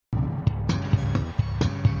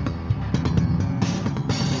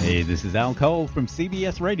Hey, this is Al Cole from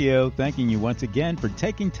CBS Radio, thanking you once again for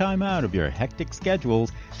taking time out of your hectic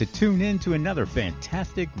schedules to tune in to another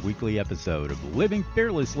fantastic weekly episode of Living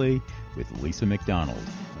Fearlessly with Lisa McDonald.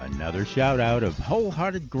 Another shout out of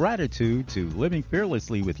wholehearted gratitude to Living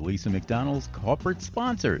Fearlessly with Lisa McDonald's corporate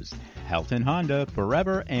sponsors, Helton Honda,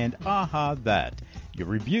 Forever, and Aha That. Your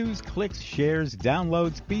reviews, clicks, shares,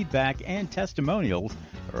 downloads, feedback, and testimonials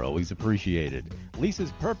are always appreciated.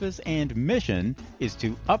 Lisa's purpose and mission is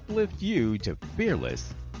to uplift you to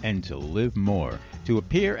fearless and to live more. To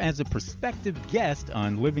appear as a prospective guest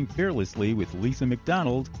on Living Fearlessly with Lisa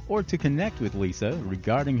McDonald, or to connect with Lisa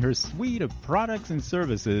regarding her suite of products and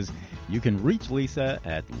services, you can reach Lisa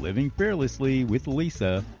at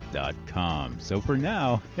livingfearlesslywithlisa.com. So for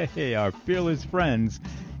now, hey, our fearless friends,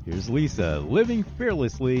 here's Lisa, Living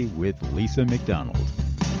Fearlessly with Lisa McDonald.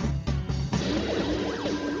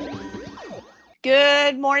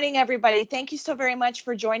 Good morning, everybody. Thank you so very much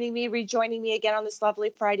for rejoining me again on this lovely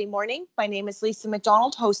Friday morning. My name is Lisa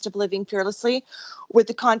McDonald, host of Living Fearlessly with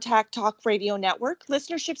the Contact Talk Radio Network.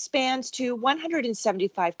 Listenership spans to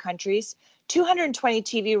 175 countries, 220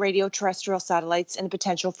 TV, radio, terrestrial satellites, and the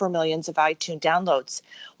potential for millions of iTunes downloads.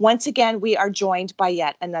 Once again, we are joined by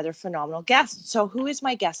yet another phenomenal guest. So who is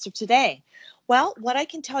my guest of today? Well, what I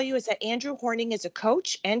can tell you is that Andrew Horning is a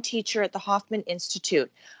coach and teacher at the Hoffman Institute,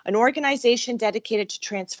 an organization dedicated to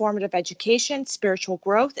transformative education, spiritual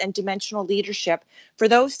growth, and dimensional leadership for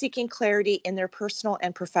those seeking clarity in their personal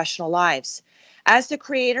and professional lives. As the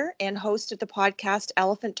creator and host of the podcast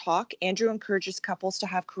Elephant Talk, Andrew encourages couples to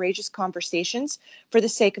have courageous conversations for the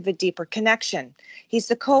sake of a deeper connection. He's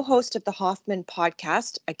the co-host of the Hoffman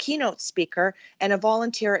podcast, a keynote speaker, and a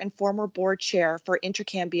volunteer and former board chair for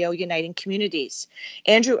Intercambio Uniting Communities.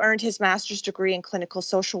 Andrew earned his master's degree in clinical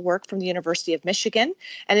social work from the University of Michigan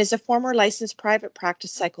and is a former licensed private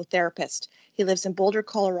practice psychotherapist. He lives in Boulder,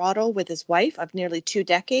 Colorado with his wife of nearly 2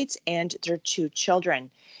 decades and their 2 children.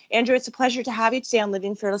 Andrew, it's a pleasure to have you today on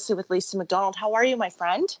Living Fearlessly with Lisa McDonald. How are you, my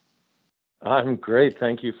friend? I'm great.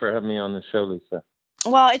 Thank you for having me on the show, Lisa.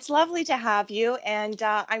 Well, it's lovely to have you, and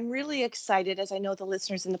I'm really excited, as I know the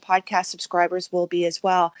listeners and the podcast subscribers will be as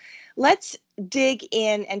well. Let's dig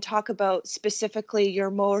in and talk about specifically your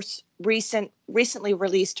most recently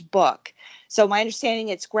released book. So my understanding,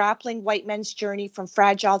 it's Grappling White Men's Journey from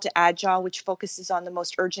Fragile to Agile, which focuses on the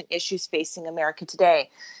most urgent issues facing America today.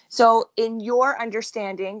 So in your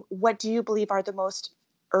understanding, what do you believe are the most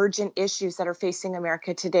urgent issues that are facing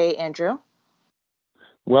America today, Andrew?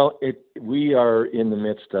 Well, we are in the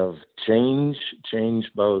midst of change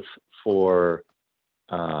both for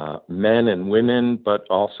men and women, but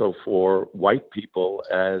also for white people,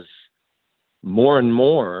 as more and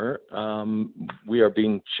more we are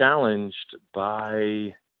being challenged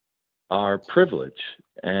by our privilege.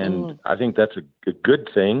 And I think that's a good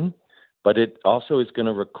thing, but it also is going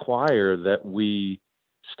to require that we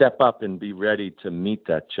step up and be ready to meet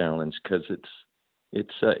that challenge, because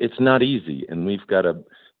it's not easy, and we've got to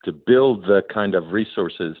build the kind of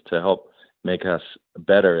resources to help make us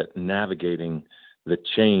better at navigating the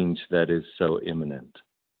change that is so imminent.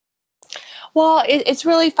 Well, it's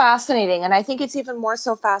really fascinating, and I think it's even more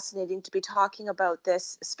so fascinating to be talking about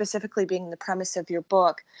this, specifically being the premise of your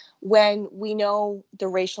book, when we know the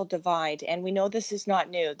racial divide, and we know this is not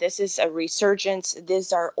new. This is a resurgence.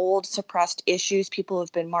 These are old suppressed issues. People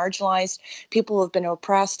have been marginalized. People have been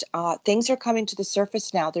oppressed. Things are coming to the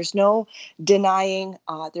surface now. There's no denying.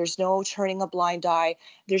 There's no turning a blind eye.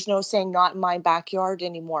 There's no saying not in my backyard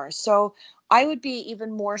anymore. So I would be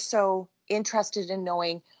even more so interested in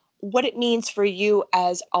knowing what it means for you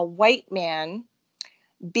as a white man,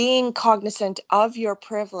 being cognizant of your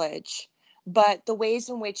privilege, but the ways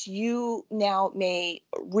in which you now may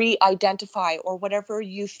re-identify, or whatever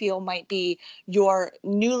you feel might be your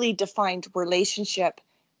newly defined relationship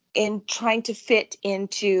in trying to fit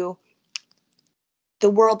into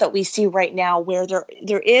the world that we see right now, where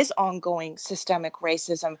there is ongoing systemic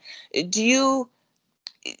racism. Do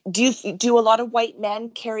a lot of white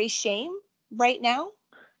men carry shame right now?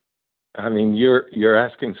 I mean, you're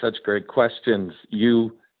asking such great questions.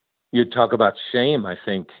 You talk about shame. I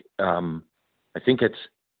think it's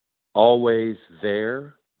always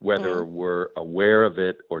there, whether we're aware of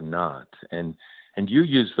it or not. And you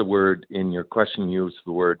use the word in your question. You use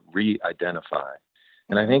the word re-identify,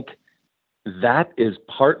 and I think that is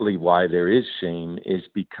partly why there is shame, is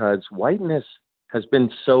because whiteness has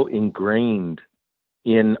been so ingrained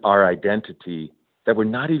in our identity that we're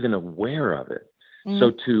not even aware of it.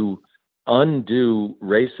 So to undo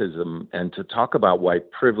racism and to talk about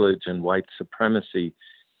white privilege and white supremacy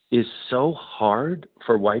is so hard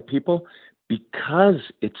for white people, because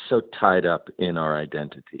it's so tied up in our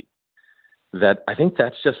identity, that I think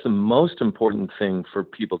that's just the most important thing for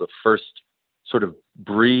people to first sort of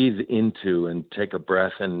breathe into and take a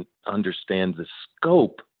breath and understand the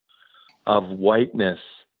scope of whiteness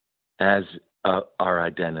as our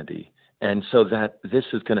identity. And so that this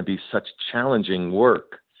is going to be such challenging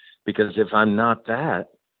work, because if I'm not that,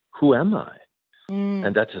 who am I?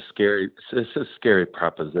 And that's it's a scary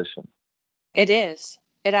proposition. It is.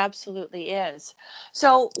 It absolutely is.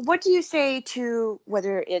 So what do you say to,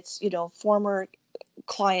 whether it's, former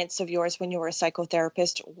clients of yours when you were a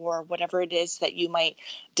psychotherapist, or whatever it is that you might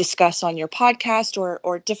discuss on your podcast,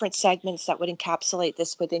 or different segments that would encapsulate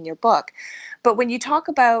this within your book. But when you talk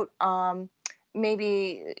about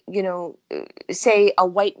maybe, say a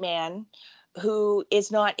white man who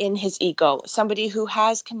is not in his ego, somebody who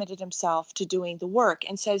has committed himself to doing the work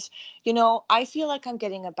and says, I feel like I'm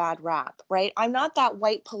getting a bad rap, right? I'm not that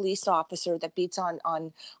white police officer that beats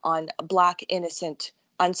on black, innocent,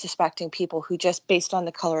 unsuspecting people who, just based on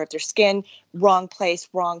the color of their skin, wrong place,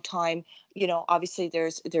 wrong time. Obviously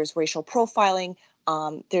there's racial profiling.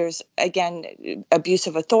 There's, again, abuse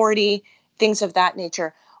of authority, things of that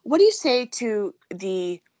nature. What do you say to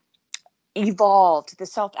the the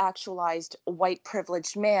self-actualized white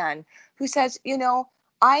privileged man who says,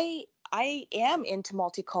 I am into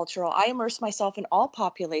multicultural. I immerse myself in all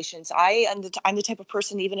populations. I'm the type of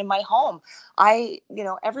person, even in my home,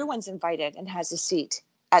 everyone's invited and has a seat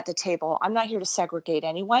at the table. I'm not here to segregate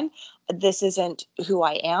anyone. This isn't who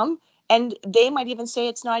I am. And they might even say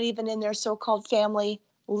it's not even in their so-called family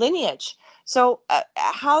lineage. So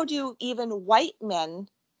how do even white men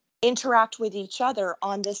interact with each other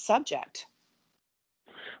on this subject?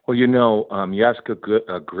 Well, you ask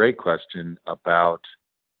a great question about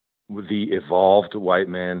the evolved white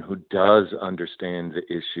man who does understand the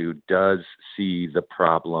issue, does see the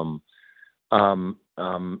problem. And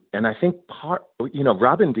I think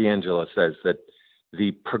Robin DiAngelo says that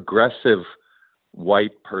the progressive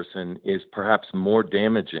white person is perhaps more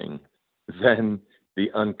damaging than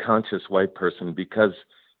the unconscious white person, because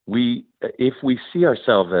if we see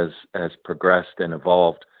ourselves as progressed and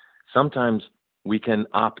evolved, sometimes we can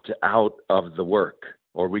opt out of the work,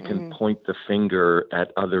 or we can point the finger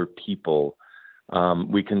at other people.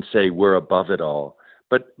 We can say we're above it all.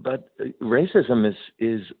 But racism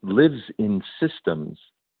lives in systems,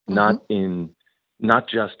 not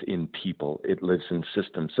just in people. It lives in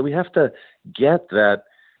systems. So we have to get that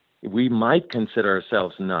we might consider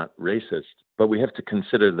ourselves not racist, but we have to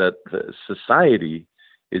consider that the society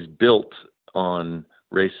is built on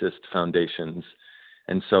racist foundations.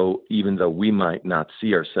 And so even though we might not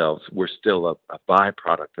see ourselves, we're still a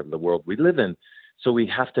byproduct of the world we live in. So we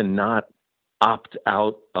have to not opt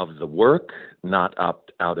out of the work, not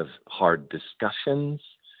opt out of hard discussions.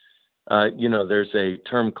 There's a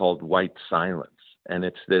term called white silence, and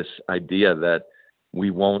it's this idea that we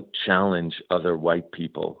won't challenge other white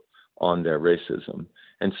people on their racism.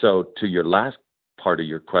 And so to your last part of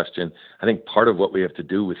your question, I think part of what we have to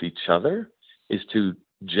do with each other is to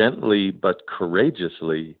gently but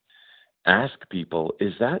courageously ask people,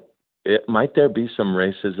 might there be some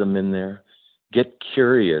racism in there? Get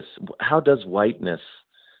curious. How does whiteness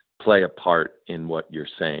play a part in what you're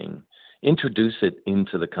saying? Introduce it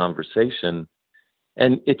into the conversation.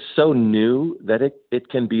 And it's so new that it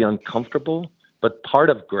can be uncomfortable, but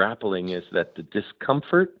part of grappling is that the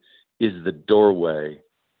discomfort is the doorway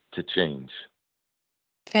to change.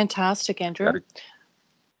 Fantastic, Andrew.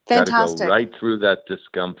 Fantastic. Got to go right through that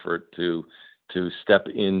discomfort to step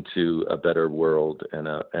into a better world and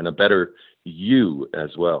a better you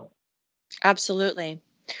as well. Absolutely.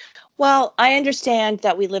 Well, I understand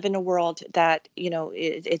that we live in a world that,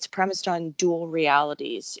 it's premised on dual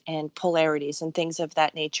realities and polarities and things of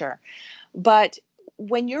that nature. But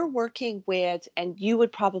when you're working with, and you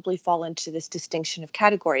would probably fall into this distinction of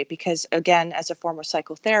category, because again, as a former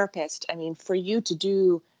psychotherapist, I mean, for you to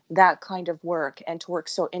do that kind of work and to work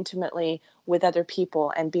so intimately with other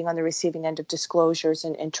people and being on the receiving end of disclosures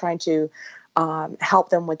and trying to help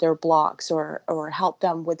them with their blocks or help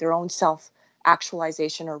them with their own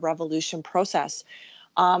self-actualization or revolution process.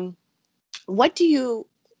 What do you,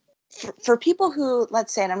 for people who,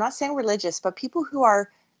 let's say, and I'm not saying religious, but people who are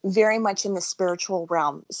very much in the spiritual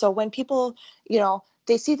realm. So when people,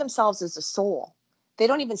 they see themselves as a soul, they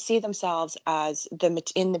don't even see themselves as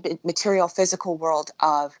in the material physical world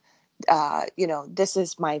of, this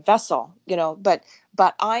is my vessel, but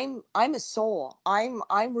I'm a soul. I'm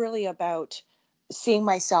really about seeing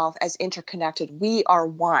myself as interconnected. We are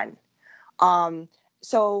one.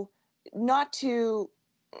 So not to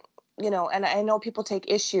and I know people take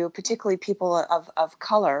issue, particularly people of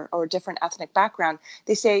color or different ethnic background.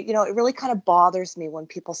 They say, it really kind of bothers me when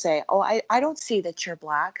people say, oh, I don't see that you're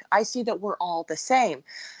Black. I see that we're all the same.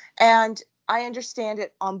 And I understand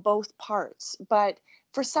it on both parts. But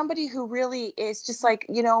for somebody who really is just like,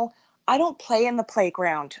 I don't play in the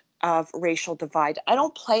playground of racial divide. I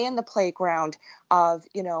don't play in the playground of,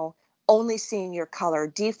 only seeing your color,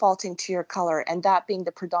 defaulting to your color, and that being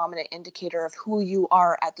the predominant indicator of who you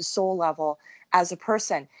are at the soul level as a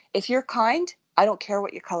person. If you're kind, I don't care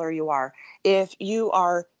what your color you are. If you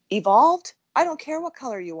are evolved, I don't care what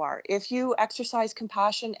color you are. If you exercise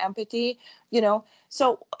compassion, empathy,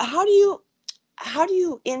 so how do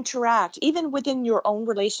you interact even within your own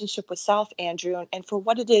relationship with self, Andrew, and for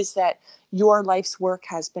what it is that your life's work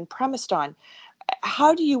has been premised on?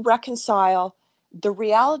 How do you reconcile the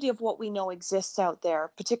reality of what we know exists out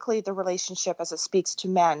there, particularly the relationship as it speaks to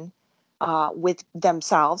men with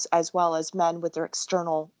themselves, as well as men with their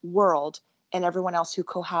external world and everyone else who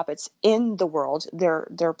cohabits in the world,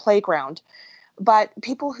 their playground? But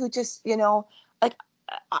people who just, like,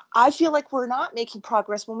 I feel like we're not making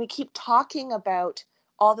progress when we keep talking about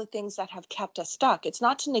all the things that have kept us stuck. It's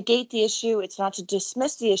not to negate the issue. It's not to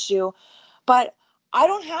dismiss the issue, but I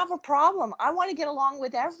don't have a problem. I want to get along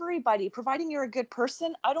with everybody. Providing you're a good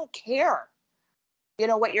person, I don't care,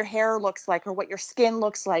 what your hair looks like or what your skin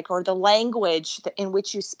looks like or the language in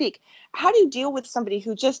which you speak. How do you deal with somebody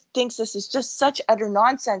who just thinks this is just such utter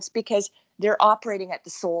nonsense because they're operating at the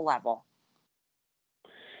soul level?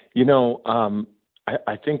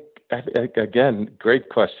 I think, again, great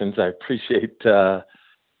questions. I appreciate that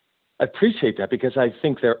because I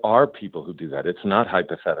think there are people who do that. It's not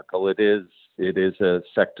hypothetical. It is a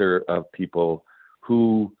sector of people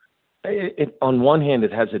who, on one hand,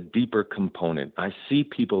 it has a deeper component. I see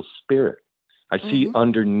people's spirit. I see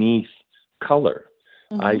underneath color.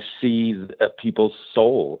 I see people's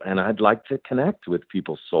soul, and I'd like to connect with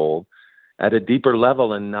people's soul at a deeper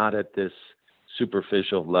level and not at this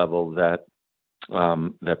superficial level that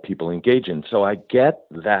people engage in. So I get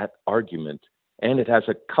that argument, and it has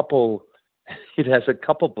a couple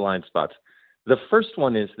blind spots. The first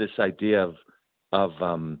one is this idea of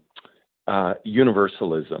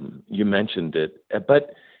universalism. You mentioned it,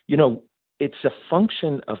 but it's a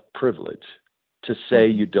function of privilege to say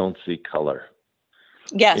you don't see color.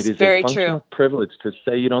 Yes, it is very a function true. of privilege to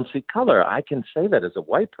say you don't see color. I can say that as a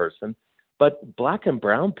white person, but Black and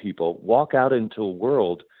brown people walk out into a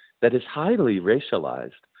world that is highly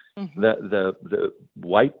racialized. The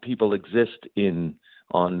white people exist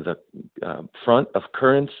on the front of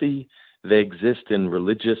currency. They exist in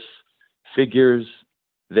religious figures.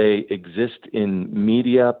 They exist in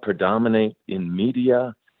media, predominate in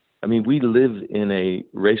media. I mean, we live in a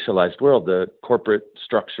racialized world. The corporate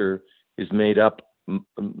structure is made up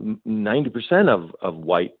 90% of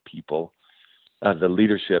white people, the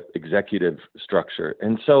leadership executive structure.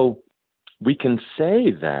 And so we can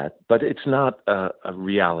say that, but it's not a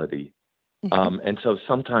reality. And so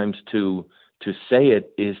sometimes to say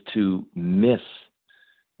it is to miss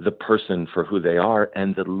the person for who they are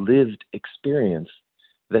and the lived experience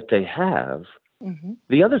that they have.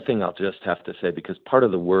 The other thing I'll just have to say, because part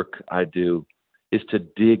of the work I do is to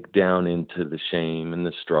dig down into the shame and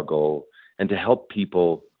the struggle and to help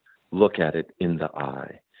people look at it in the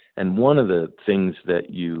eye. And one of the things that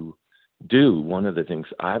you do, one of the things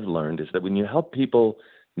I've learned is that when you help people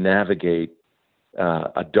navigate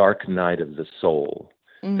a dark night of the soul,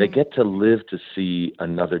 they get to live to see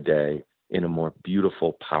another day in a more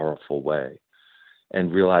beautiful, powerful way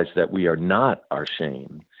and realize that we are not our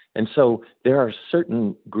shame. And so there are a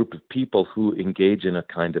certain group of people who engage in a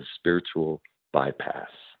kind of spiritual bypass.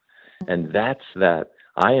 And that's that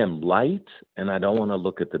I am light and I don't want to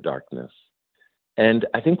look at the darkness. And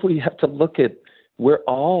I think we have to look at, we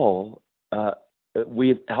all have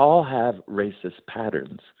racist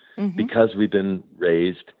patterns because we've been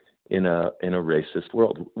raised in a racist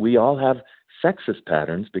world. We all have sexist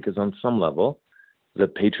patterns because on some level, the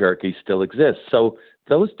patriarchy still exists. So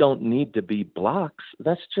those don't need to be blocks.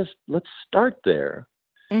 Let's start there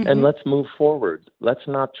and let's move forward. Let's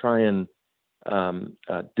not try and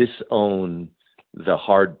disown the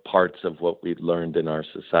hard parts of what we've learned in our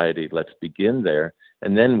society. Let's begin there,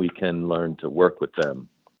 and then we can learn to work with them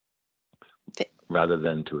rather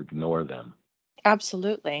than to ignore them.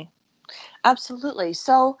 Absolutely. Absolutely.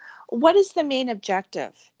 So what is the main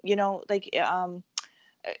objective? We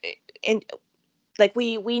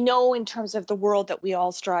know in terms of the world that we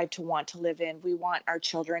all strive to want to live in, we want our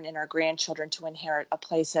children and our grandchildren to inherit a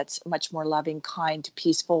place that's much more loving, kind,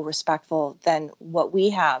 peaceful, respectful than what we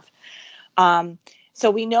have. So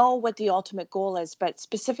we know what the ultimate goal is, but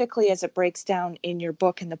specifically as it breaks down in your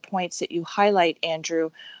book and the points that you highlight,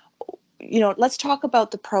 Andrew, let's talk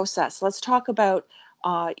about the process. Let's talk about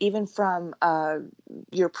even from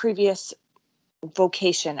your previous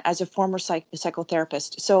vocation as a former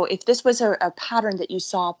psychotherapist. So if this was a pattern that you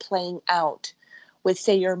saw playing out with,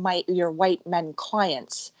 say, your white men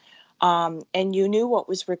clients, and you knew what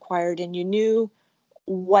was required and you knew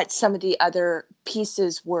what some of the other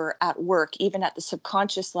pieces were at work, even at the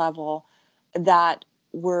subconscious level, that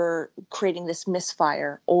were creating this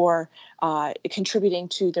misfire or contributing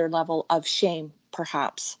to their level of shame,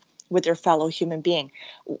 perhaps, with their fellow human being.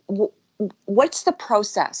 What's the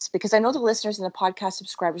process? Because I know the listeners and the podcast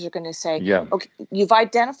subscribers are going to say, okay, you've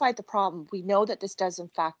identified the problem. We know that this does in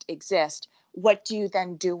fact exist. What do you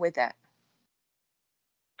then do with it?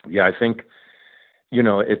 Yeah, I think,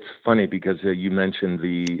 it's funny because you mentioned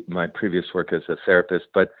my previous work as a therapist,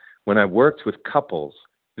 but when I worked with couples,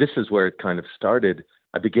 this is where it kind of started.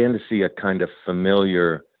 I began to see a kind of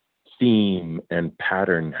familiar theme and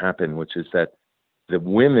pattern happen, which is that the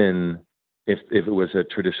women, if it was a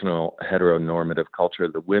traditional heteronormative culture,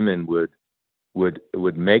 the women would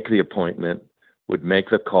make the appointment, would make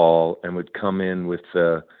the call, and would come in with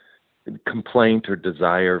a complaint or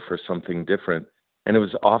desire for something different. And it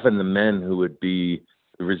was often the men who would be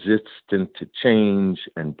resistant to change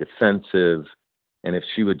and defensive. And if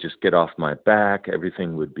she would just get off my back,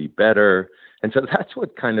 everything would be better. And so that's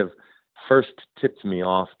what kind of first tipped me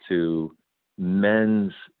off to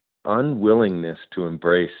men's unwillingness to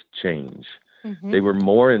embrace change. Mm-hmm. They were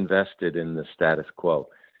more invested in the status quo.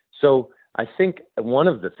 So I think one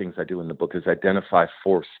of the things I do in the book is identify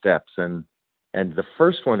 4 steps. And the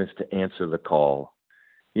first one is to answer the call.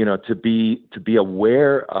 To be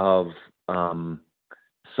aware of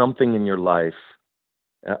something in your life.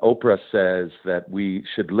 Oprah says that we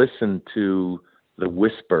should listen to the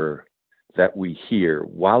whisper that we hear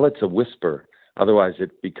while it's a whisper. Otherwise,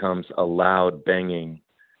 it becomes a loud banging,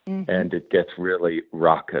 mm-hmm. and it gets really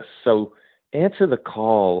raucous. So answer the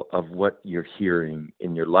call of what you're hearing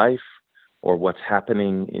in your life or what's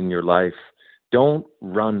happening in your life. Don't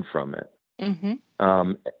run from it. Mm-hmm.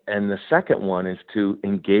 And the second one is to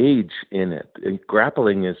engage in it.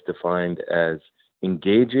 Grappling is defined as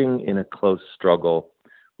engaging in a close struggle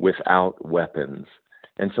without weapons.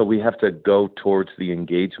 And so we have to go towards the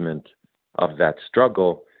engagement of that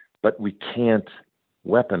struggle, but we can't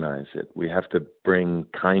weaponize it. We have to bring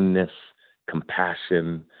kindness,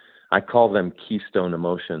 compassion. I call them keystone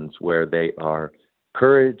emotions, where they are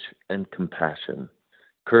courage and compassion.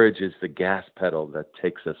 Courage is the gas pedal that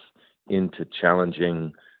takes us into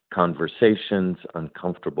challenging conversations,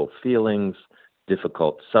 uncomfortable feelings,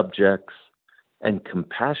 difficult subjects. And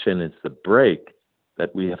compassion is the brake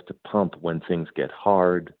that we have to pump when things get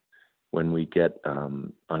hard, when we get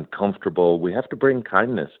uncomfortable. We have to bring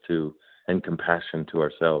kindness and compassion to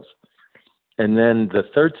ourselves. And then the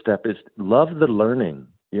third step is love the learning.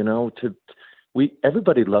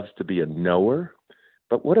 Everybody loves to be a knower,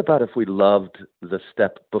 but what about if we loved the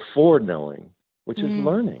step before knowing, which is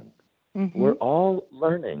learning? Mm-hmm. We're all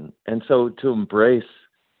learning. And so to embrace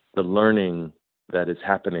the learning that is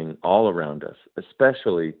happening all around us,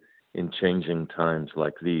 especially in changing times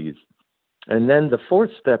like these. And then the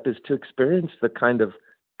fourth step is to experience the kind of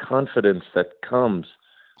confidence that comes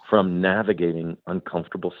from navigating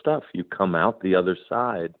uncomfortable stuff. You come out the other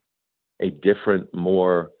side a different,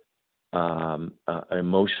 more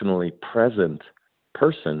emotionally present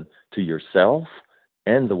person to yourself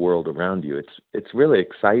and the world around you. It's really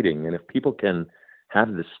exciting. And if people can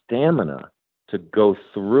have the stamina to go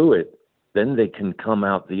through it, then they can come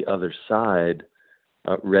out the other side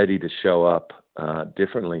ready to show up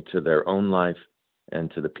differently to their own life and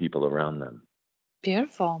to the people around them.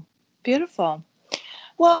 Beautiful. Beautiful.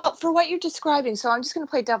 Well, for what you're describing, so I'm just going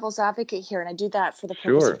to play devil's advocate here, and I do that for the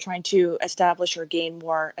purpose of trying to establish or gain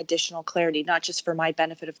more additional clarity, not just for my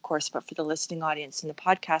benefit, of course, but for the listening audience and the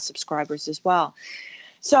podcast subscribers as well.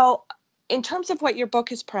 So in terms of what your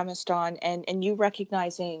book is premised on, and you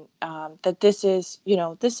recognizing that this is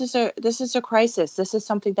a crisis, this is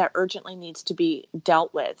something that urgently needs to be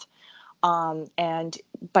dealt with. And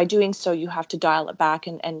by doing so, you have to dial it back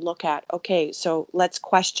and look at, okay, so let's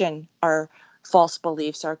question our false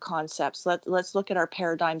beliefs, our concepts. Let's look at our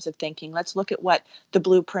paradigms of thinking. Let's look at what the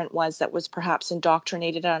blueprint was that was perhaps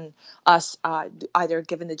indoctrinated on us, either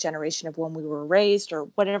given the generation of when we were raised or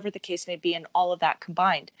whatever the case may be, and all of that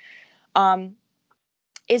combined.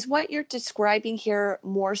 Is what you're describing here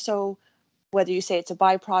more so, whether you say it's a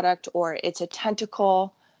byproduct or it's a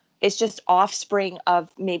tentacle, it's just offspring of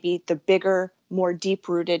maybe the bigger, more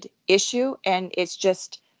deep-rooted issue, and it's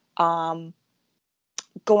just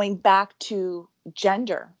going back to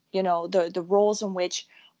gender, the roles in which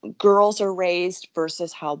girls are raised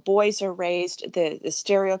versus how boys are raised, the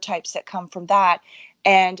stereotypes that come from that.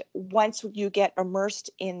 And once you get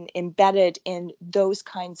embedded in those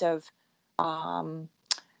kinds of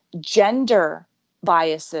gender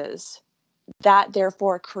biases, that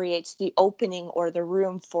therefore creates the opening or the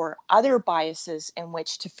room for other biases in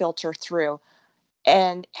which to filter through.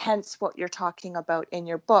 And hence what you're talking about in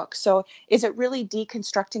your book. So is it really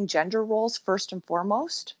deconstructing gender roles first and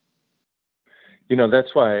foremost?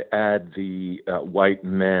 That's why I add the white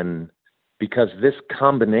men, because this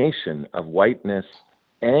combination of whiteness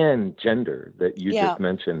and gender that you just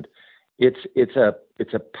mentioned, it's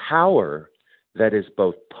a power that is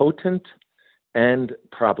both potent and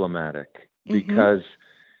problematic, because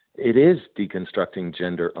it is deconstructing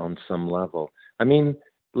gender on some level. I mean,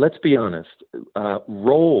 let's be honest,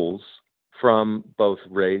 roles from both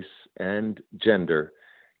race and gender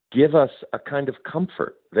give us a kind of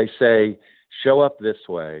comfort. They say, show up this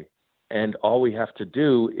way, and all we have to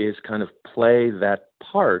do is kind of play that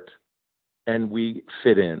part, and we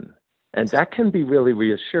fit in. And that can be really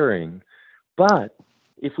reassuring. But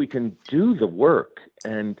if we can do the work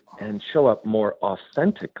and show up more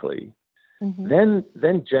authentically, then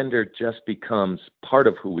gender just becomes part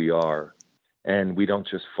of who we are. And we don't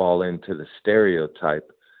just fall into the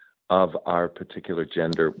stereotype of our particular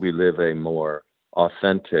gender. We live a more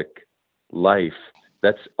authentic life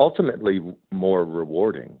that's ultimately more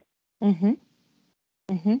rewarding.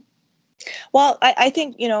 Well, I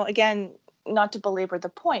think, again, not to belabor the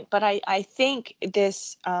point, but I think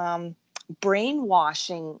this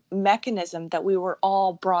brainwashing mechanism that we were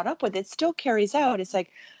all brought up with, it still carries out. It's like,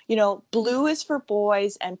 blue is for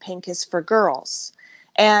boys and pink is for girls.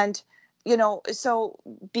 And so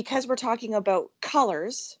because we're talking about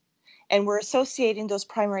colors and we're associating those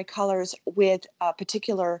primary colors with a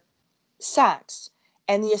particular sex,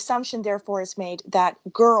 and the assumption therefore is made that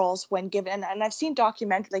girls, when given, and I've seen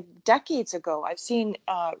like decades ago, I've seen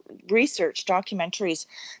research documentaries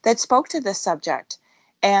that spoke to this subject,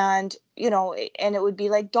 and and it would be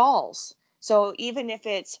like dolls. So even if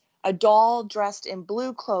it's a doll dressed in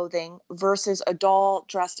blue clothing versus a doll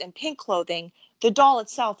dressed in pink clothing, the doll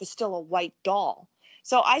itself is still a white doll.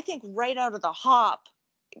 So I think right out of the hop,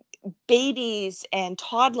 babies and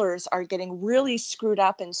toddlers are getting really screwed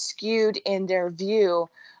up and skewed in their view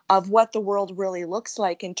of what the world really looks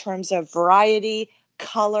like in terms of variety,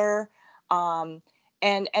 color. And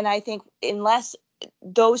I think unless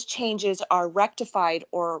those changes are rectified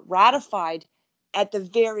or ratified at the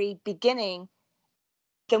very beginning,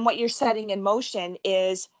 then what you're setting in motion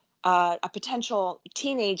is a potential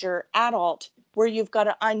teenager, adult, where you've got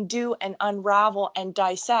to undo and unravel and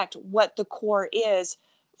dissect what the core is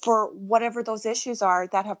for whatever those issues are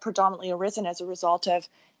that have predominantly arisen as a result of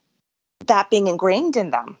that being ingrained in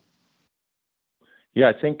them. Yeah,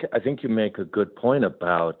 I think you make a good point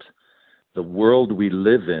about the world we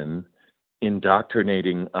live in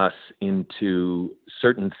indoctrinating us into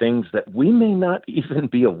certain things that we may not even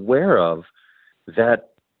be aware of that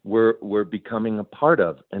we're becoming a part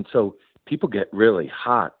of. And so people get really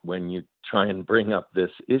hot when you try and bring up this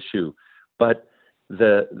issue. But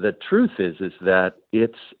the truth is that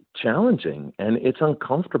it's challenging and it's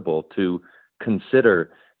uncomfortable to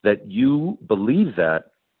consider that you believe that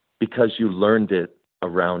because you learned it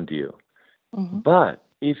around you. But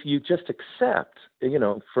if you just accept,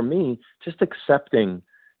 for me, just accepting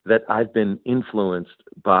that I've been influenced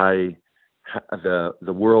by the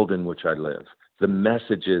world in which I live, the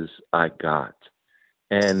messages I got,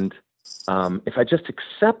 and if I just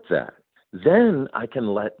accept that, then I can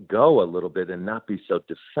let go a little bit and not be so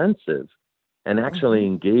defensive and actually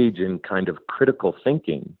engage in kind of critical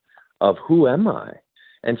thinking of who am I?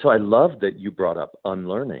 And so I love that you brought up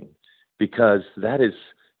unlearning, because that is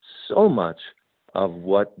so much of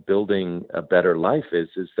what building a better life is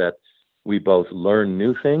that we both learn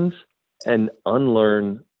new things and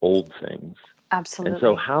unlearn old things. Absolutely. And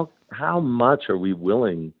so how much are we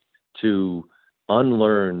willing to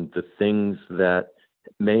unlearn the things that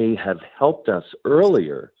may have helped us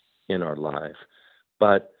earlier in our life,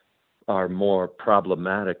 but are more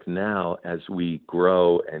problematic now as we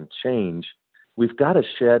grow and change? We've got to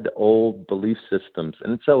shed old belief systems.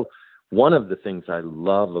 And so one of the things I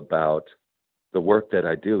love about the work that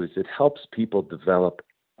I do is it helps people develop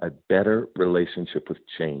a better relationship with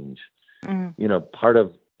change.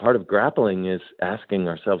 Part of grappling is asking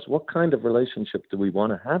ourselves, what kind of relationship do we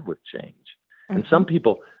want to have with change? And some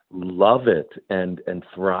people love it and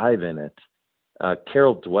thrive in it.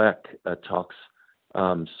 Carol Dweck talks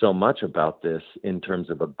so much about this in terms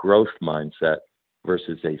of a growth mindset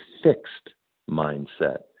versus a fixed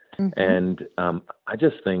mindset. And I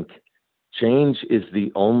just think change is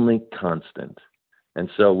the only constant. And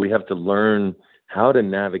so we have to learn how to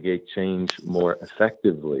navigate change more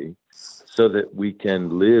effectively so that we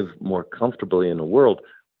can live more comfortably in the world.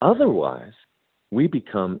 Otherwise, we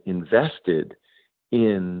become invested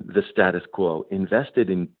in the status quo, invested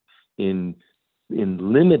in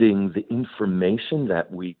limiting the information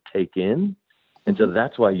that we take in. And so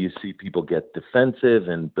that's why you see people get defensive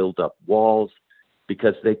and build up walls,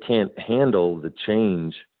 because they can't handle the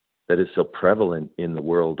change that is so prevalent in the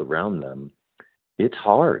world around them. It's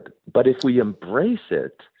hard, but if we embrace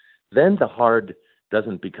it, then the hard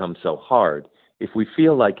doesn't become so hard. If we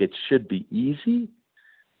feel like it should be easy,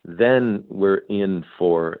 then we're in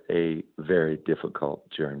for a very difficult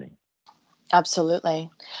journey. Absolutely.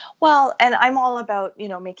 Well, and I'm all about,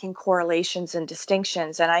 making correlations and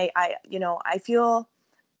distinctions. And I feel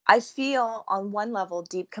on one level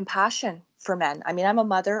deep compassion for men. I mean, I'm a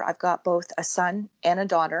mother. I've got both a son and a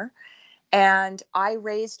daughter. And I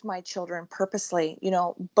raised my children purposely,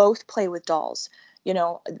 both play with dolls,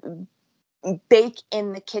 bake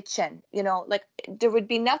in the kitchen, like there would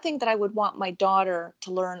be nothing that I would want my daughter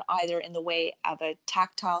to learn either in the way of a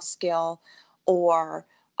tactile skill or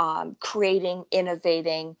creating,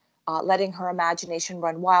 innovating, letting her imagination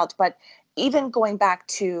run wild. But even going back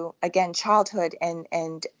to, again, childhood and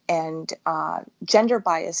gender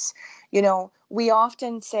bias, we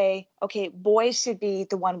often say, okay, boys should be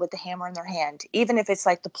the one with the hammer in their hand, even if it's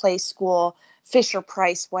like the play school, Fisher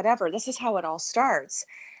Price, whatever. This is how it all starts.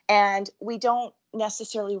 And we don't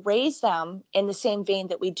necessarily raise them in the same vein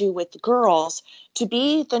that we do with the girls to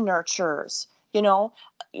be the nurturers.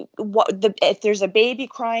 If there's a baby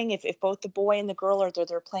crying, if both the boy and the girl are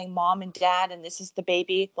they're playing mom and dad, and this is the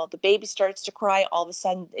baby, well, the baby starts to cry, all of a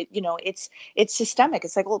sudden, it's systemic.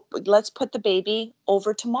 It's like, well, let's put the baby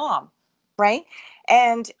over to mom, right?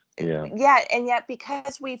 And and yet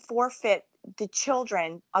because we forfeit the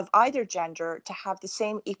children of either gender to have the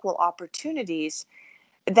same equal opportunities,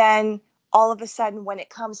 then all of a sudden, when it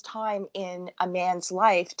comes time in a man's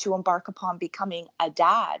life to embark upon becoming a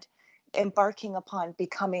dad, embarking upon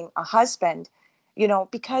becoming a husband,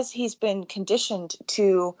 because he's been conditioned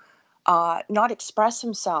to not express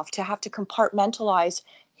himself, to have to compartmentalize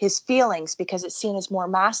his feelings because it's seen as more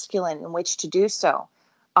masculine in which to do so.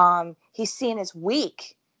 He's seen as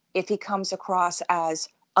weak if he comes across as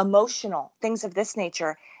emotional, things of this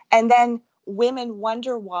nature. And then women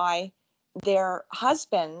wonder why their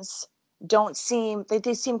husbands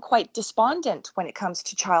they seem quite despondent when it comes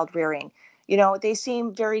to child rearing. They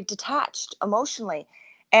seem very detached emotionally.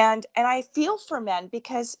 And I feel for men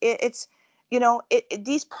because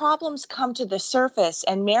these problems come to the surface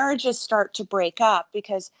and marriages start to break up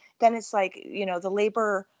because then it's like, the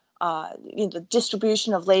labor, the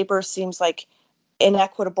distribution of labor seems like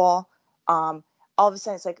inequitable. All of a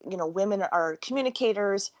sudden it's like, women are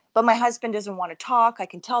communicators, but my husband doesn't want to talk. I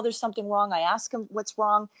can tell there's something wrong. I ask him what's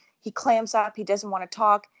wrong. He clams up. He doesn't want to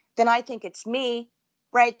talk. Then I think it's me,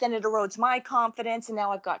 right? Then it erodes my confidence. And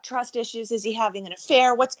now I've got trust issues. Is he having an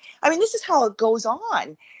affair? This is how it goes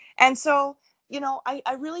on. And so,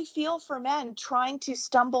 I really feel for men trying to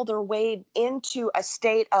stumble their way into a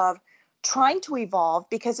state of trying to evolve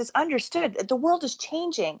because it's understood that the world is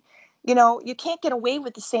changing. You can't get away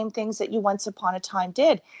with the same things that you once upon a time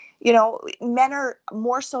did. Men are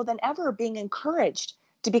more so than ever being encouraged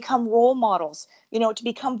to become role models, to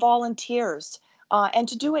become volunteers, and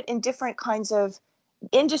to do it in different kinds of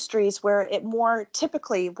industries where it more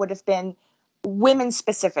typically would have been women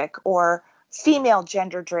specific or female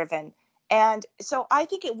gender driven. And so I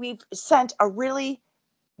think we've sent a really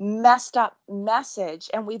messed up message,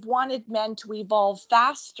 and we've wanted men to evolve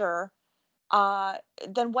faster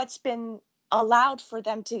than what's been allowed for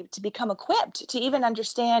them to become equipped to even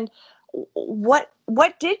understand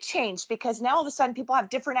what did change, because now all of a sudden people have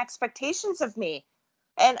different expectations of me,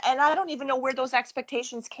 and I don't even know where those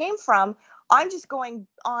expectations came from. I'm just going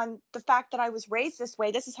on the fact that I was raised this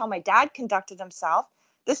way. This is how my dad conducted himself.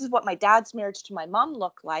 This is what my dad's marriage to my mom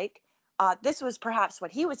looked like. This was perhaps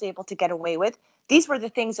what he was able to get away with. These were the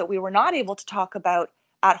things that we were not able to talk about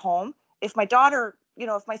at home. If my daughter,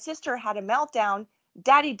 if my sister had a meltdown,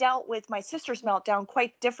 daddy dealt with my sister's meltdown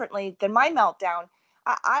quite differently than my meltdown.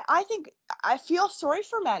 I think I feel sorry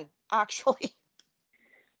for men, actually.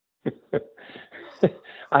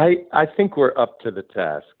 I think we're up to the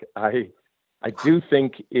task. I do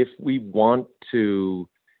think if we want to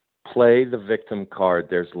play the victim card,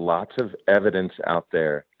 there's lots of evidence out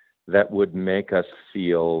there that would make us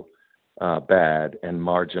feel bad and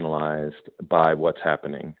marginalized by what's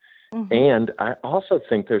happening. Mm-hmm. And I also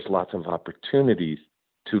think there's lots of opportunities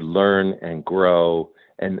to learn and grow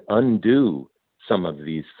and undo some of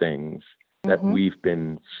these things that we've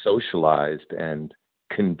been socialized and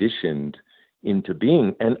conditioned into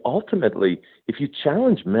being. And ultimately, if you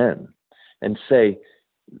challenge men and say,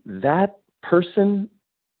 that person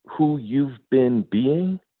who you've been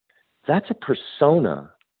being, that's a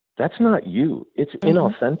persona. That's not you. It's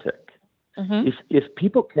inauthentic. If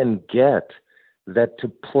people can get that to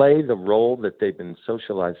play the role that they've been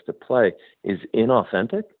socialized to play is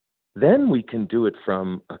inauthentic, then we can do it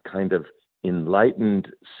from a kind of enlightened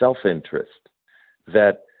self-interest,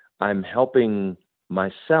 that I'm helping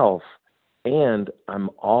myself and I'm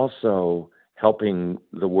also helping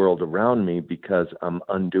the world around me because I'm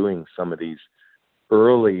undoing some of these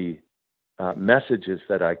early messages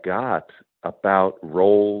that I got about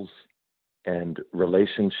roles and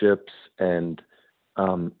relationships. And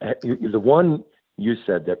the one you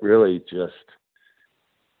said that really just,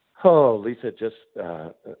 Lisa, just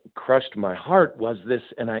crushed my heart was this,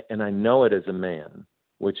 and I know it as a man,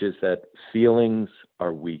 which is that feelings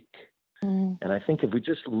are weak. And I think if we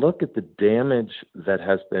just look at the damage that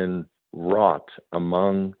has been wrought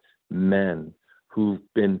among men who've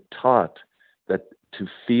been taught that to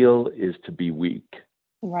feel is to be weak,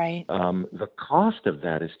 Right. the cost of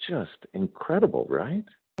that is just incredible, right?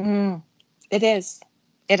 It is.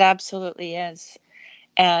 It absolutely is.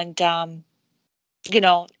 And, and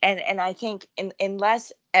I think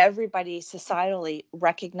unless everybody societally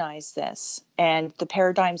recognize this and the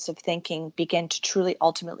paradigms of thinking begin to truly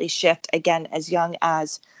ultimately shift, again, as young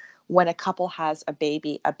as when a couple has a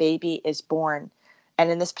baby is born.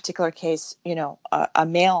 And in this particular case, a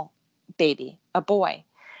male baby, a boy,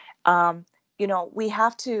 we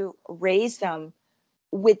have to raise them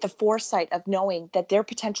with the foresight of knowing that they're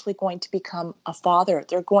potentially going to become a father.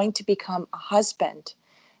 They're going to become a husband.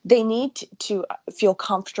 They need to feel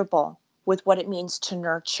comfortable with what it means to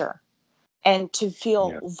nurture and to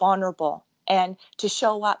feel vulnerable and to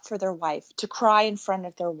show up for their wife, to cry in front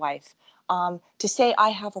of their wife, to say, I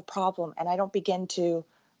have a problem and I don't begin to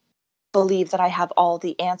believe that I have all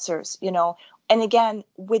the answers, and again,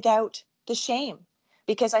 without the shame.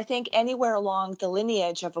 Because I think anywhere along the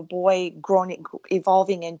lineage of a boy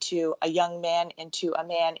evolving into a young man, into a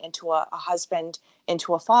man, into a husband,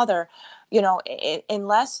 into a father,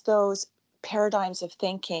 unless those paradigms of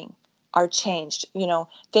thinking are changed,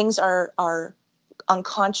 things are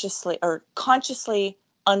unconsciously or consciously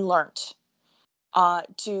unlearned,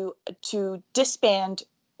 to disband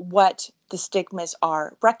what the stigmas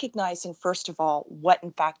are, recognizing first of all what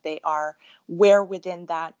in fact they are, where within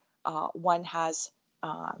that one has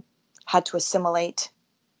had to assimilate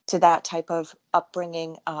to that type of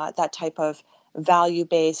upbringing, that type of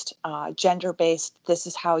value-based, gender-based, this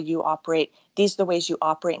is how you operate, these are the ways you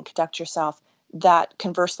operate and conduct yourself, that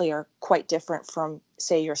conversely are quite different from,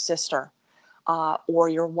 say, your sister or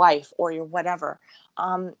your wife or your whatever.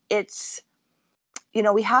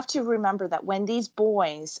 We have to remember that when these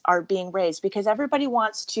boys are being raised, because everybody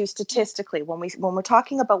wants to statistically, when we're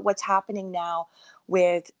talking about what's happening now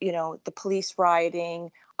with, the police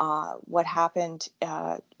rioting, what happened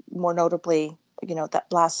more notably, that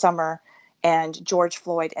last summer, and George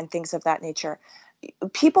Floyd and things of that nature,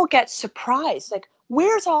 people get surprised. Like,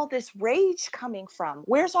 where's all this rage coming from?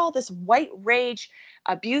 Where's all this white rage,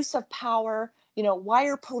 abuse of power? Why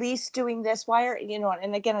are police doing this? Why are,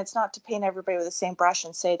 and again, it's not to paint everybody with the same brush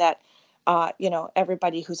and say that,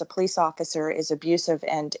 everybody who's a police officer is abusive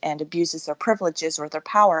and abuses their privileges or their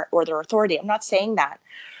power or their authority. I'm not saying that,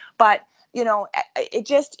 but, it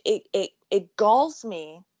galls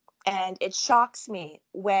me and it shocks me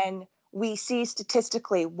when we see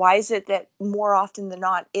statistically, why is it that more often than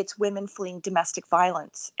not, it's women fleeing domestic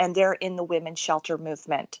violence and they're in the women's shelter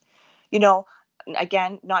movement?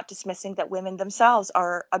 Again, not dismissing that women themselves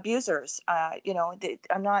are abusers.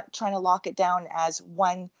 I'm not trying to lock it down as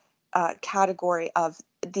one category of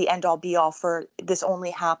the end all be all for this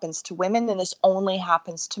only happens to women and this only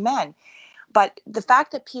happens to men. But the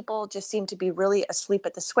fact that people just seem to be really asleep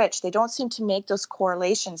at the switch, they don't seem to make those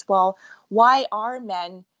correlations. Well, why are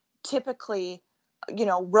men typically,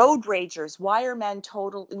 road ragers? Why are men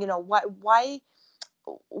total,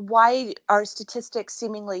 why are statistics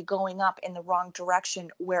seemingly going up in the wrong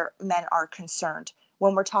direction where men are concerned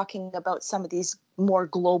when we're talking about some of these more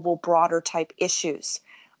global, broader type issues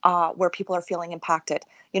where people are feeling impacted?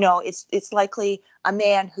 It's likely a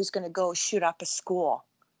man who's going to go shoot up a school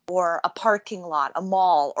or a parking lot, a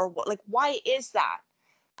mall, or why is that?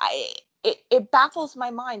 It baffles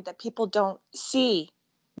my mind that people don't see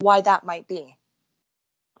why that might be.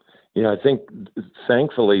 Yeah, I think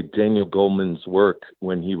thankfully Daniel Goleman's work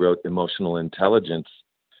when he wrote Emotional Intelligence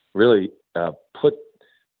really put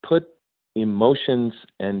put emotions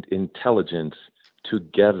and intelligence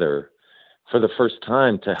together for the first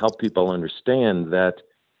time to help people understand that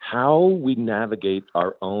how we navigate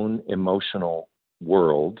our own emotional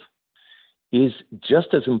world is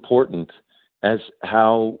just as important as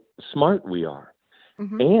how smart we are,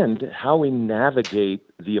 and how we navigate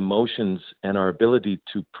the emotions and our ability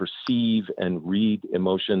to perceive and read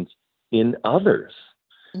emotions in others,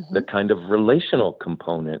 the kind of relational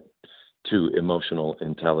component to emotional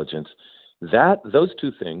intelligence. Those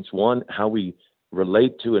two things, one, how we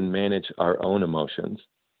relate to and manage our own emotions,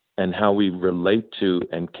 and how we relate to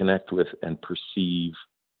and connect with and perceive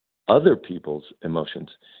other people's emotions,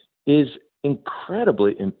 is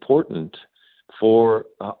incredibly important for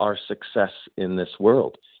our success in this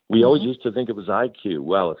world. We always used to think it was IQ.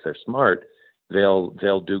 Well, if they're smart,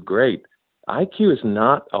 they'll do great. IQ is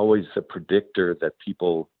not always the predictor that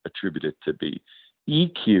people attribute it to be.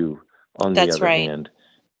 EQ, on the other hand,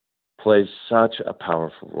 plays such a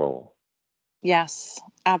powerful role. Yes,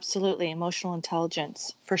 absolutely. Emotional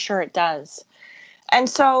intelligence, for sure it does. And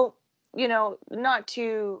so, not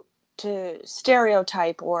to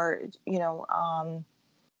stereotype or,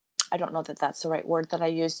 I don't know that that's the right word that I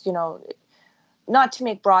used, not to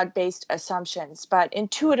make broad-based assumptions, but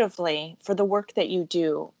intuitively, for the work that you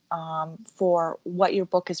do, for what your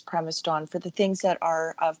book is premised on, for the things that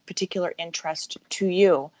are of particular interest to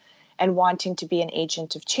you, and wanting to be an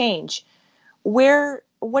agent of change,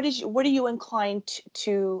 what are you inclined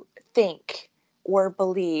to think or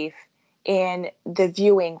believe in the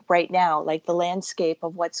viewing right now, like the landscape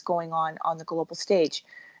of what's going on the global stage?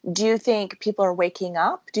 Do you think people are waking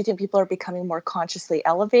up? Do you think people are becoming more consciously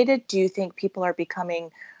elevated? Do you think people are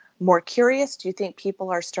becoming more curious? Do you think people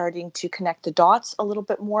are starting to connect the dots a little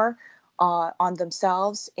bit more on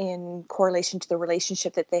themselves in correlation to the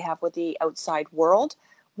relationship that they have with the outside world?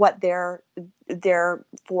 What their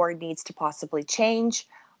for needs to possibly change?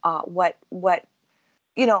 Do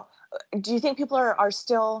you think people are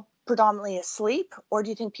still predominantly asleep, or do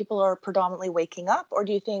you think people are predominantly waking up, or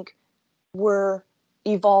do you think we're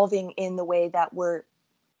evolving in the way that we're,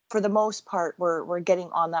 for the most part, we're getting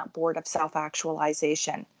on that board of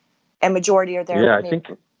self-actualization, and majority are there? Yeah, I think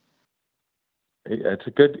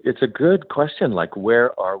it's a good question. Like,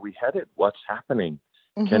 where are we headed? What's happening?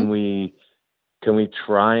 Can we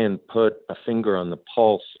try and put a finger on the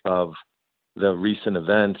pulse of the recent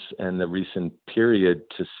events and the recent period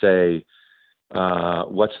to say,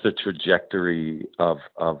 what's the trajectory of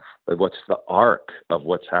what's the arc of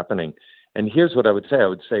what's happening? And here's what I would say. I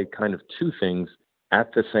would say kind of two things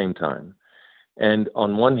at the same time. And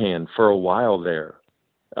on one hand, for a while there,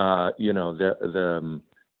 the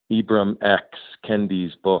Ibram X.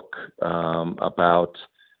 Kendi's book about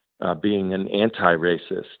being an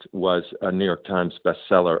anti-racist was a New York Times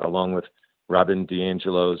bestseller, along with Robin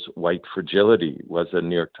DiAngelo's White Fragility was a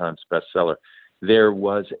New York Times bestseller. There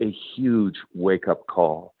was a huge wake-up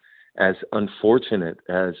call. As unfortunate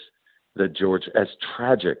as as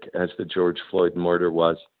tragic as the George Floyd murder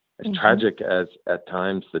was, as tragic as at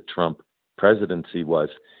times the Trump presidency was,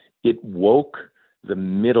 it woke the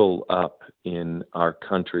middle up in our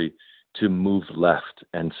country to move left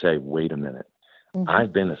and say, wait a minute,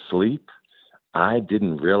 I've been asleep. I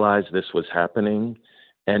didn't realize this was happening.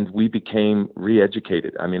 And we became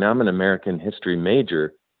re-educated. I mean, I'm an American history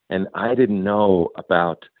major, and I didn't know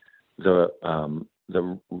about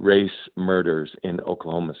the race murders in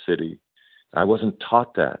Oklahoma City. I wasn't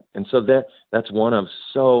taught that. And so that's one of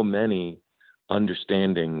so many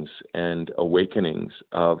understandings and awakenings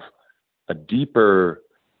of a deeper,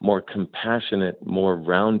 more compassionate, more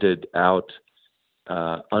rounded out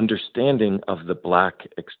understanding of the Black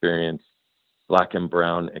experience, Black and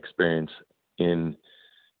brown experience in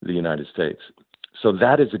the United States. So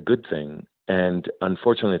that is a good thing. And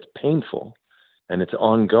unfortunately, it's painful and it's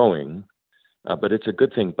ongoing, but it's a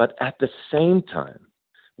good thing. But at the same time,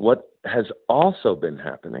 what has also been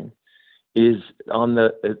happening is on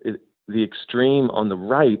the extreme on the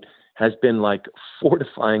right has been like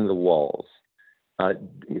fortifying the walls, a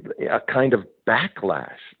kind of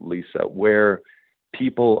backlash, Lisa, where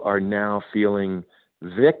people are now feeling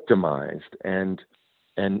victimized and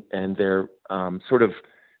they're sort of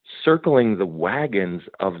circling the wagons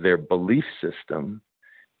of their belief system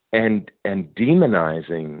and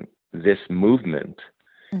demonizing this movement.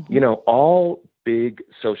 All big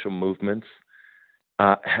social movements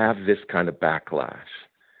have this kind of backlash.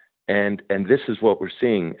 And this is what we're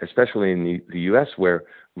seeing, especially in the U.S., where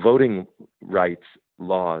voting rights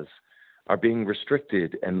laws are being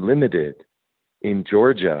restricted and limited in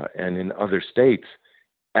Georgia and in other states,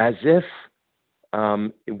 as if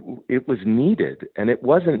it was needed. And it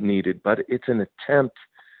wasn't needed, but it's an attempt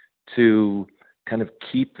to kind of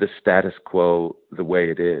keep the status quo the way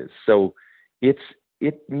it is. So it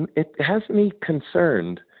has me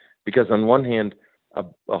concerned because on one hand,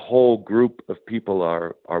 a whole group of people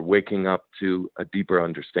are waking up to a deeper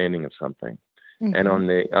understanding of something. Mm-hmm. And on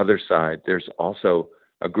the other side, there's also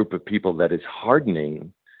a group of people that is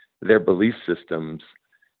hardening their belief systems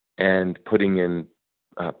and putting in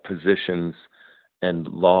positions and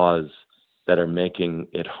laws that are making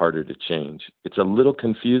it harder to change. It's a little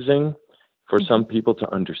confusing for some people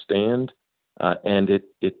to understand, and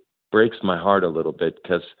it breaks my heart a little bit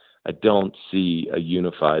because I don't see a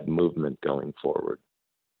unified movement going forward.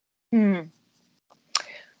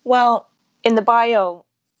 Well, in the bio,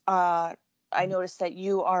 I noticed that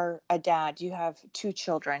you are a dad. You have 2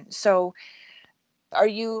 children. So are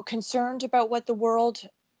you concerned about what the world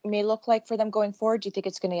may look like for them going forward? Do you think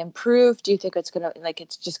it's going to improve? Do you think it's going to,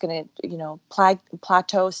 it's just going to,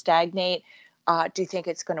 plateau, stagnate? Do you think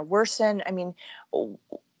it's going to worsen? I mean,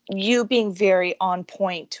 you being very on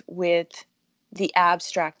point with the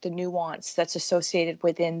abstract, the nuance that's associated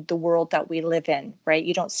within the world that we live in, right?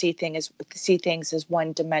 You don't see things as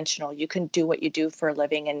one dimensional. You can do what you do for a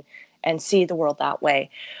living and see the world that way.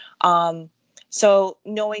 So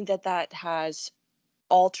knowing that has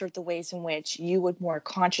altered the ways in which you would more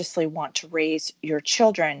consciously want to raise your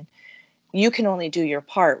children, you can only do your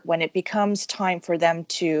part. When it becomes time for them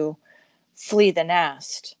to flee the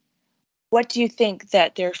nest, what do you think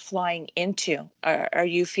that they're flying into? Are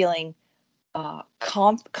you feeling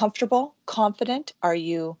comfortable, confident? Are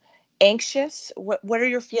you anxious? What are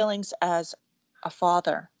your feelings as a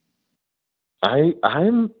father?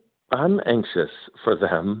 I'm anxious for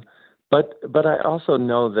them, but I also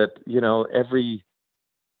know that every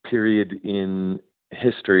period in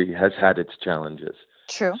history has had its challenges.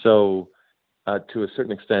 True. So to a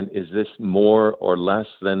certain extent, is this more or less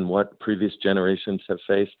than what previous generations have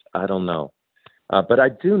faced? I don't know. But I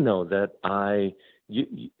do know that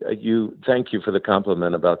you thank you for the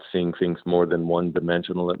compliment about seeing things more than one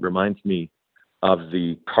dimensional. It reminds me of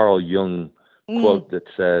the Carl Jung quote that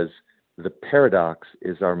says, "The paradox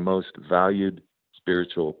is our most valued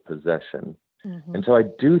spiritual possession." Mm-hmm. And so I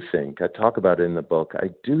talk about it in the book,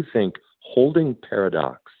 I do think holding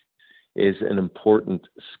paradox is an important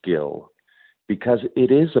skill because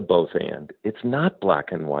it is a both and. It's not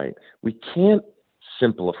black and white. We can't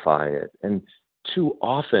simplify it. And too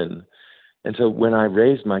often, and so when I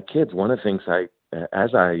raise my kids, one of the things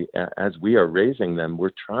as we are raising them,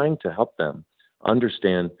 we're trying to help them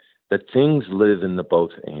understand that things live in the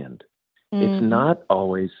both and. Mm-hmm. It's not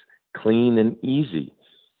always clean and easy.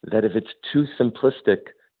 That if it's too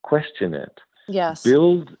simplistic, question it. Yes.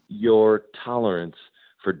 Build your tolerance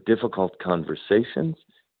for difficult conversations.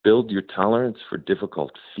 Build your tolerance for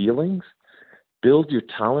difficult feelings. Build your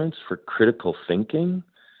tolerance for critical thinking.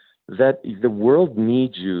 That the world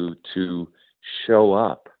needs you to show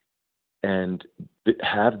up and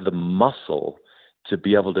have the muscle to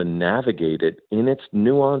be able to navigate it in its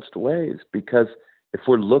nuanced ways. Because if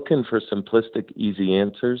we're looking for simplistic, easy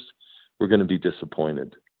answers, we're going to be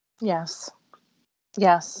disappointed. Yes,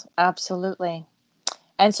 absolutely.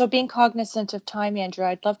 And so being cognizant of time, Andrew,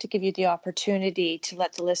 I'd love to give you the opportunity to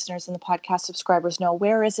let the listeners and the podcast subscribers know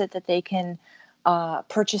where is it that they can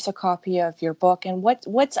purchase a copy of your book and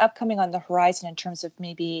what's upcoming on the horizon in terms of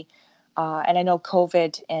maybe, and I know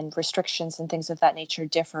COVID and restrictions and things of that nature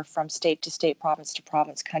differ from state to state, province to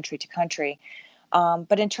province, country to country.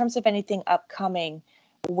 But in terms of anything upcoming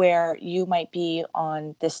where you might be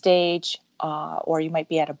on the stage or you might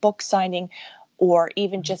be at a book signing or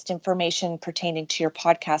even just information pertaining to your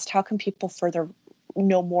podcast, how can people further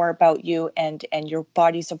know more about you and your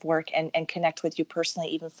bodies of work and connect with you personally,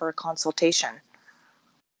 even for a consultation?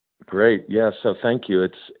 Great. Yeah. So thank you.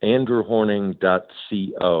 It's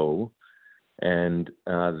andrewhorning.co, and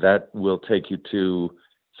that will take you to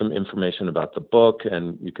some information about the book,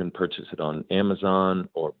 and you can purchase it on Amazon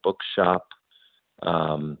or Bookshop.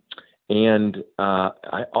 And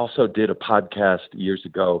I also did a podcast years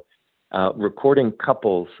ago recording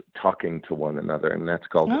couples talking to one another, and that's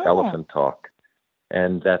called Elephant Talk.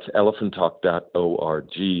 And that's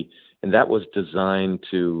elephanttalk.org. And that was designed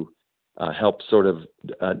to help sort of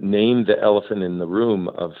name the elephant in the room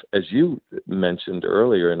of, as you mentioned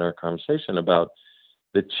earlier in our conversation about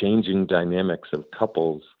the changing dynamics of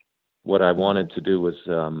couples. What I wanted to do was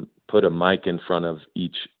put a mic in front of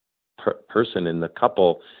each person in the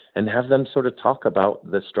couple and have them sort of talk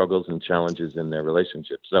about the struggles and challenges in their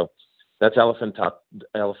relationship. So that's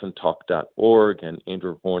elephanttalk.org and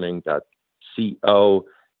andrewhorning.co.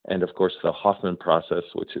 And of course, the Hoffman Process,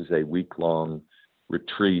 which is a week-long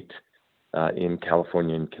retreat in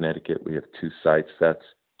California and Connecticut. We have 2 sites. That's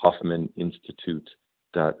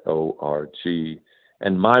hoffmaninstitute.org.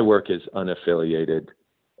 And my work is unaffiliated.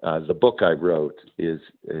 The book I wrote is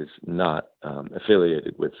not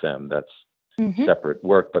affiliated with them. That's separate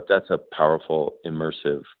work, but that's a powerful,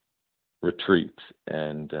 immersive retreat,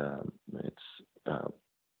 and it's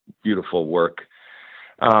beautiful work.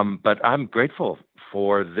 But I'm grateful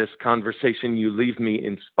for this conversation. You leave me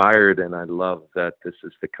inspired, and I love that this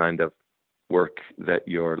is the kind of work that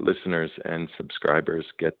your listeners and subscribers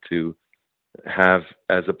get to have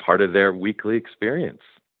as a part of their weekly experience.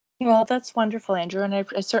 Well, that's wonderful, Andrew, and I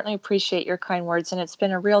certainly appreciate your kind words, and it's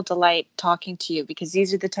been a real delight talking to you, because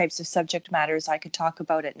these are the types of subject matters I could talk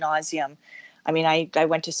about ad nauseum. I mean, I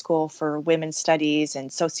went to school for women's studies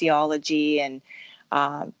and sociology, and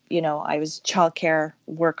I was a childcare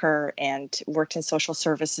worker and worked in social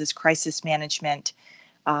services, crisis management,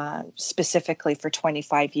 specifically for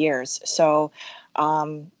 25 years. So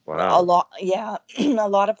Wow. a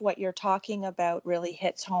lot of what you're talking about really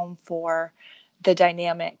hits home for the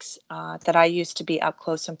dynamics that I used to be up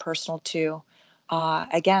close and personal to,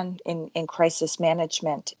 again, in crisis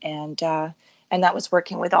management. And that was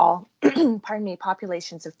working with all,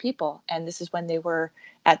 populations of people. And this is when they were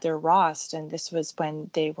at their rawest, and this was when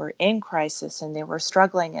they were in crisis and they were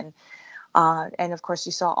struggling. And of course,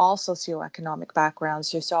 you saw all socioeconomic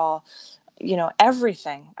backgrounds. You saw,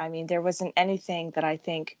 everything. I mean, there wasn't anything that I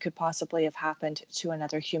think could possibly have happened to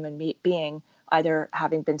another human being, either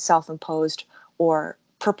having been self-imposed or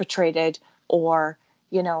perpetrated, or,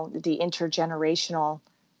 the intergenerational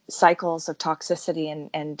cycles of toxicity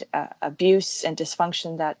and abuse and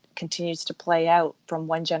dysfunction that continues to play out from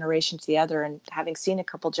one generation to the other. And having seen a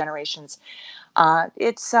couple generations,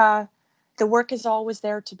 the work is always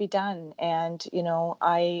there to be done. And,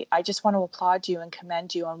 I just want to applaud you and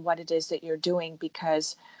commend you on what it is that you're doing,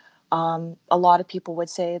 because a lot of people would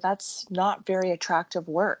say that's not very attractive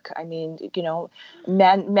work. I mean,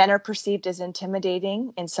 men are perceived as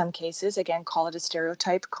intimidating in some cases. Again, call it a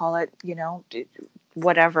stereotype, call it,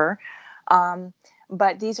 whatever.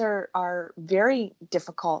 But these are very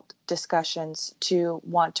difficult discussions to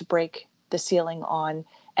want to break the ceiling on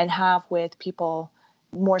and have with people,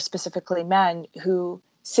 more specifically men, who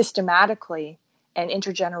systematically and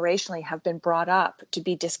intergenerationally have been brought up to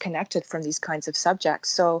be disconnected from these kinds of subjects.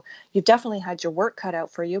 So you've definitely had your work cut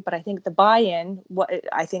out for you, but I think the buy-in, what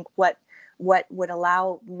would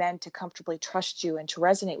allow men to comfortably trust you and to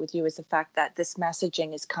resonate with you is the fact that this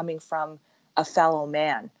messaging is coming from a fellow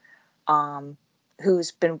man,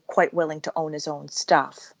 who's been quite willing to own his own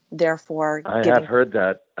stuff. Therefore, have heard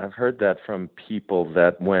that. I've heard that from people,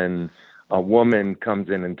 that when a woman comes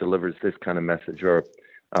in and delivers this kind of message, or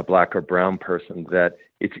a black or brown person, that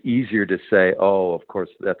it's easier to say, oh, of course,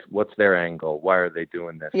 what's their angle? Why are they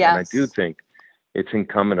doing this? Yes. And I do think it's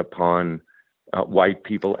incumbent upon white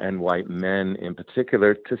people and white men in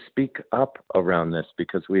particular to speak up around this,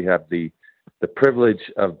 because we have the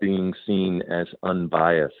privilege of being seen as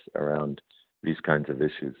unbiased around these kinds of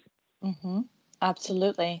issues. Mm-hmm.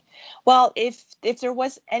 Absolutely. Well, if there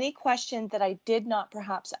was any question that I did not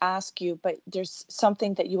perhaps ask you, but there's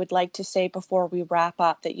something that you would like to say before we wrap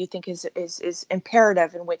up that you think is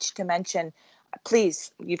imperative in which to mention,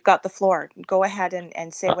 please, you've got the floor. Go ahead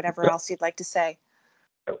and say whatever else you'd like to say.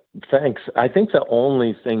 Thanks. I think the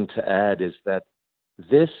only thing to add is that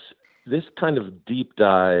this kind of deep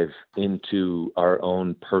dive into our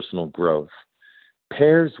own personal growth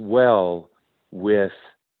pairs well with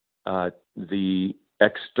the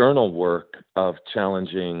external work of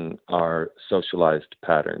challenging our socialized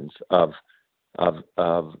patterns, of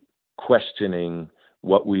questioning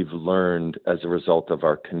what we've learned as a result of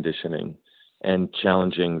our conditioning, and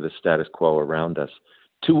challenging the status quo around us.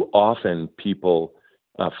 Too often people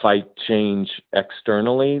fight change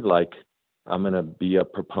externally, like I'm going to be a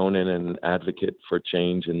proponent and advocate for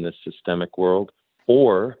change in this systemic world,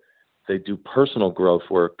 or they do personal growth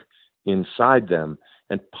work inside them.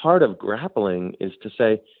 And part of grappling is to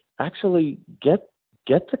say, actually get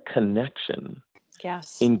the connection.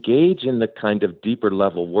 Yes. Engage in the kind of deeper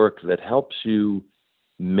level work that helps you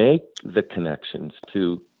make the connections,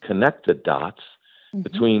 to connect the dots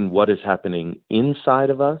between what is happening inside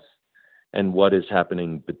of us and what is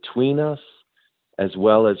happening between us, as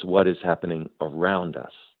well as what is happening around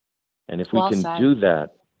us. And if we can do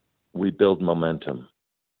that, we build momentum.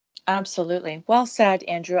 Absolutely. Well said,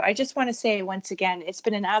 Andrew. I just want to say once again, it's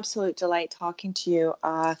been an absolute delight talking to you.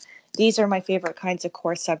 these are my favorite kinds of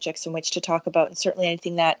core subjects in which to talk about, and certainly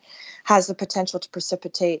anything that has the potential to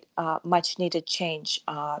precipitate much needed change.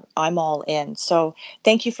 I'm all in. So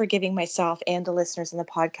thank you for giving myself and the listeners and the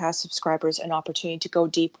podcast subscribers an opportunity to go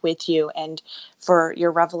deep with you, and for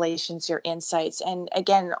your revelations, your insights, and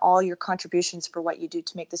again, all your contributions for what you do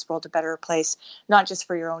to make this world a better place, not just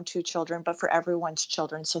for your own 2 children, but for everyone's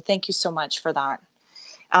children. So thank you so much for that.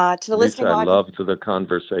 To the Lisa, listening I audience, loved the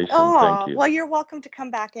conversation. oh, Thank you. well, you're welcome to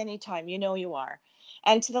come back anytime. You know you are.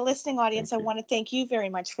 And to the listening audience, I want to thank you very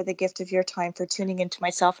much for the gift of your time, for tuning into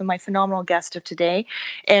myself and my phenomenal guest of today,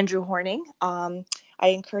 Andrew Horning. I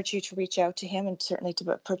encourage you to reach out to him and certainly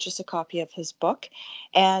to purchase a copy of his book.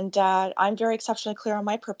 And I'm very exceptionally clear on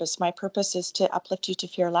my purpose. My purpose is to uplift you to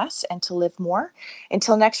fear less and to live more.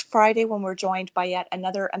 Until next Friday, when we're joined by yet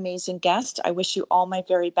another amazing guest, I wish you all my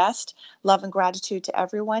very best. Love and gratitude to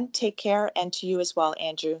everyone. Take care, and to you as well,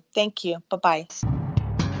 Andrew. Thank you. Bye-bye.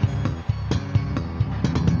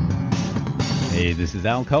 Hey, this is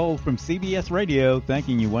Al Cole from CBS Radio,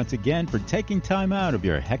 thanking you once again for taking time out of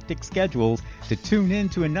your hectic schedules to tune in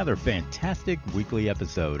to another fantastic weekly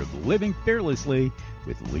episode of Living Fearlessly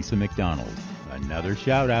with Lisa McDonald. Another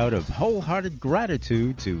shout out of wholehearted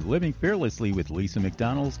gratitude to Living Fearlessly with Lisa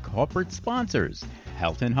McDonald's corporate sponsors,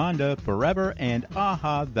 Helton Honda, Forever, and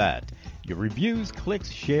Aha That. Your reviews, clicks,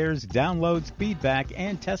 shares, downloads, feedback,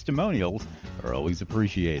 and testimonials are always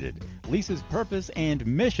appreciated. Lisa's purpose and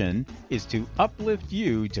mission is to uplift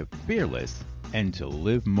you to fearless and to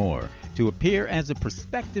live more. To appear as a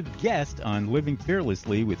prospective guest on Living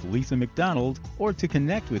Fearlessly with Lisa McDonald, or to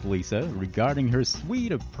connect with Lisa regarding her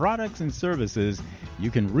suite of products and services,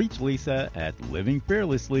 you can reach Lisa at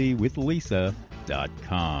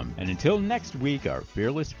livingfearlesslywithlisa.com. And until next week, our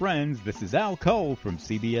fearless friends, this is Al Cole from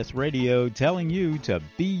CBS Radio telling you to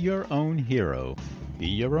be your own hero, be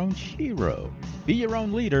your own shero, be your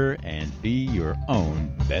own leader, and be your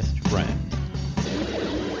own best friend.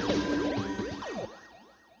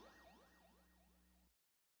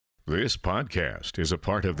 This podcast is a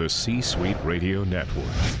part of the C-Suite Radio Network.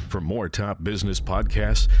 For more top business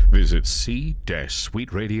podcasts, visit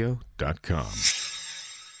c-suiteradio.com.